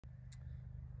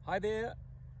Hi there,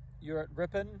 you're at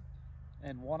Rippon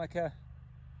in Wanaka,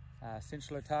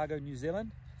 Central Otago, New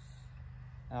Zealand.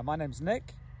 My name's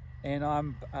Nick and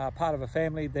I'm part of a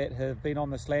family that have been on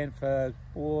this land for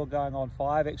going on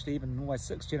 5, actually even almost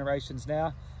 6 generations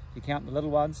now, if you count the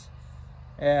little ones.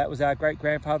 It was our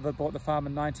great-grandfather that bought the farm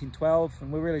in 1912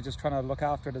 and we're really just trying to look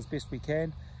after it as best we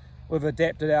can. We've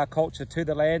adapted our culture to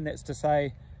the land, that's to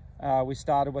say we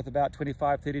started with about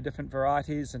 25-30 different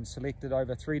varieties and selected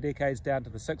over 3 decades down to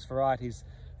the 6 varieties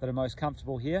that are most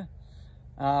comfortable here.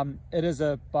 It is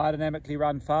a biodynamically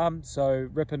run farm, so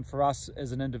Rippon for us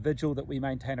is an individual that we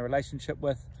maintain a relationship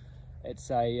with. It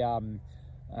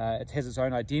has its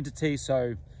own identity,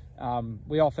 so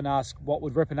we often ask, what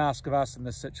would Rippon ask of us in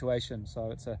this situation?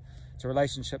 So it's a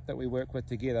relationship that we work with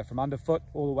together from underfoot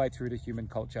all the way through to human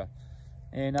culture.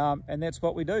 And that's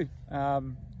what we do.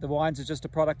 The wines are just a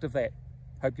product of that.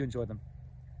 Hope you enjoy them.